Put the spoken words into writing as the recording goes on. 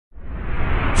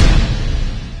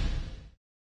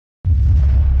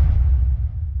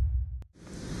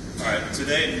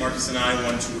today, Marcus and I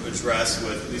want to address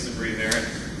with Lisa Marie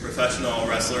Varon, professional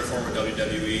wrestler, former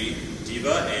WWE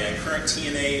diva, and current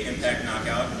TNA Impact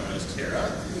Knockout, known as Tara.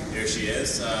 Yes. Here she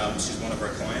is. She's one of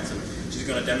our clients, and she's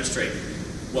going to demonstrate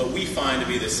what we find to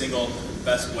be the single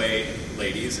best way,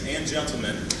 ladies and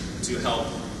gentlemen, to help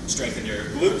strengthen your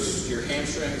glutes, your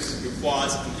hamstrings, your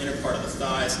quads, and the inner part of the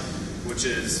thighs, which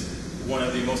is one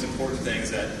of the most important things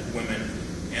that women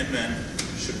and men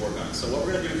should work on. So what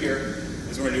we're going to do here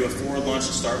is we're going to do a forward lunge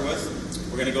to start with.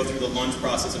 We're going to go through the lunge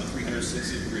process in a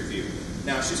 360-degree view.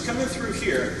 Now she's coming through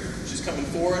here, she's coming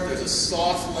forward, there's a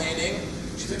soft landing,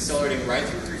 she's accelerating right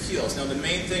through her heels. Now the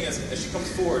main thing is, as she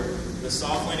comes forward, the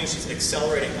soft landing, she's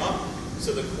accelerating up,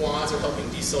 so the quads are helping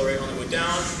decelerate on the way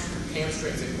down,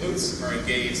 hamstrings and glutes are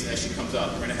engaged as she comes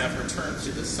up. We're going to have her turn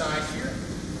to the side here,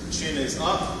 chin is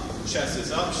up, chest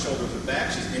is up, shoulders are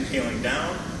back, she's inhaling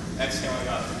down, exhaling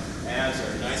up. Abs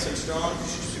are nice and strong, you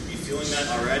should be feeling that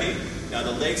already. Now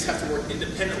the legs have to work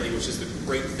independently, which is the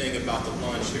great thing about the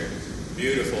lunge here.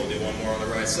 Beautiful. Do one more on the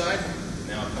right side.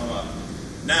 Now come up.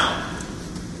 Now,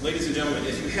 ladies and gentlemen,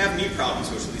 if you have knee problems,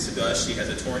 which Lisa does, she has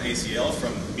a torn ACL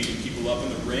from beating people up in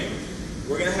the ring,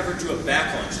 we're going to have her do a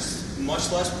back lunge, just much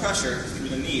less pressure through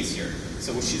the knees here.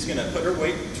 So she's going to put her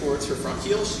weight towards her front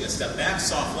heel, she's going to step back,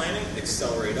 soft landing,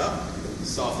 accelerate up,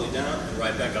 softly down, and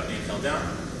right back up, inhale down.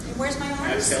 And where's my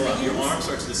arms? Exhale up. Your arms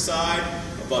start to the side,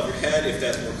 above your head. If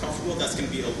that's more comfortable, that's going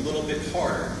to be a little bit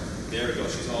harder. There we go.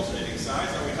 She's alternating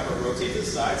sides. Now we're going to have her rotate to the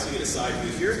side, so you get a side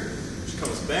view here. She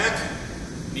comes back,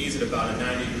 knees at about a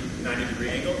 90-degree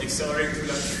angle, accelerating through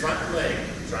that front leg.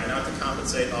 Try not to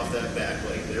compensate off that back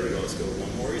leg. There we go. Let's go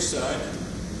one more each side.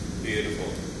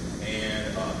 Beautiful.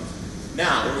 And up.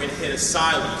 Now we're going to hit a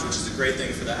side lunge, which is a great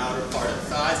thing for the outer part of the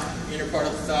thighs, inner part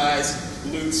of the thighs,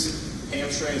 glutes,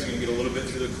 hamstrings. We're going to get a little bit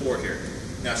through the core here.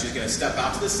 Now she's going to step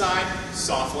out to the side,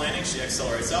 soft landing, she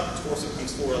accelerates up, torso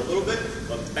comes forward a little bit,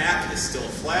 but back is still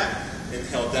flat.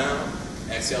 Inhale down,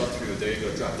 exhale through. There you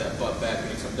go, drop that butt back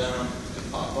when you come down,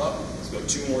 and pop up. Let's go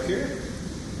two more here.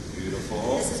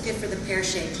 Beautiful. This is good for the pear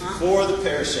shape, huh? For the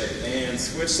pear shape. And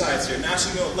switch sides here. Now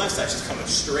she's going left side, she's coming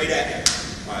straight at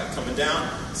you. Alright, coming down.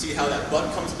 See how that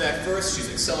butt comes back first? She's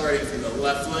accelerating from the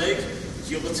left leg,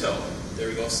 heel to toe. There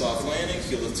we go, soft landing,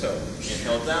 heel to toe.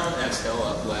 Inhale down, exhale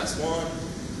up. Last one.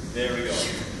 There we go.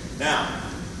 Now,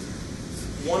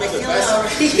 one of the best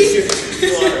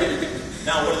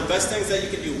Now, one of the best things that you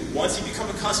can do once you become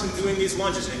accustomed to doing these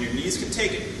lunges and your knees can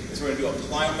take it, is we're going to do a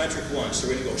plyometric lunge. So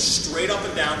we're going to go straight up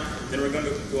and down, then we're going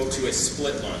to go to a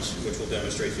split lunge, which we'll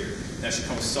demonstrate here. Now she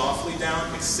comes softly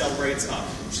down, accelerates up.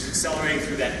 She's accelerating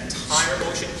through that entire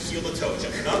motion, heel to toe,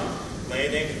 jumping up,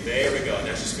 landing, there we go.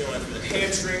 Now she's feeling it through the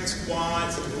hamstrings,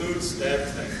 quads, glutes,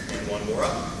 everything. And one more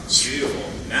up.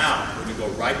 Beautiful. Now, we're going to go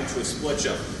right into a split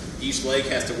jump. Each leg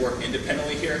has to work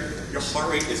independently here. Your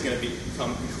heart rate is going to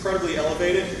become incredibly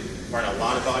elevated, burn a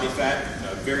lot of body fat in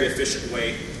a very efficient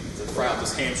way to fry out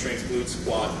those hamstrings, glutes,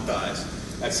 quads, and thighs.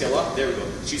 Exhale up. There we go.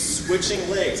 She's switching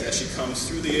legs as she comes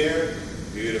through the air.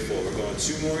 Beautiful. We're going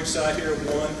two more each side here.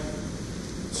 One,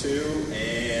 two,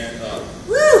 and up.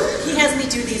 Woo! He has me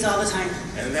do these all the time.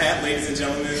 And that, ladies and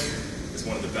gentlemen, is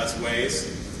one of the best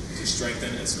ways to strengthen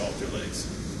and sculpt your legs.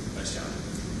 Nice job.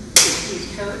 Thank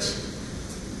you, Coach.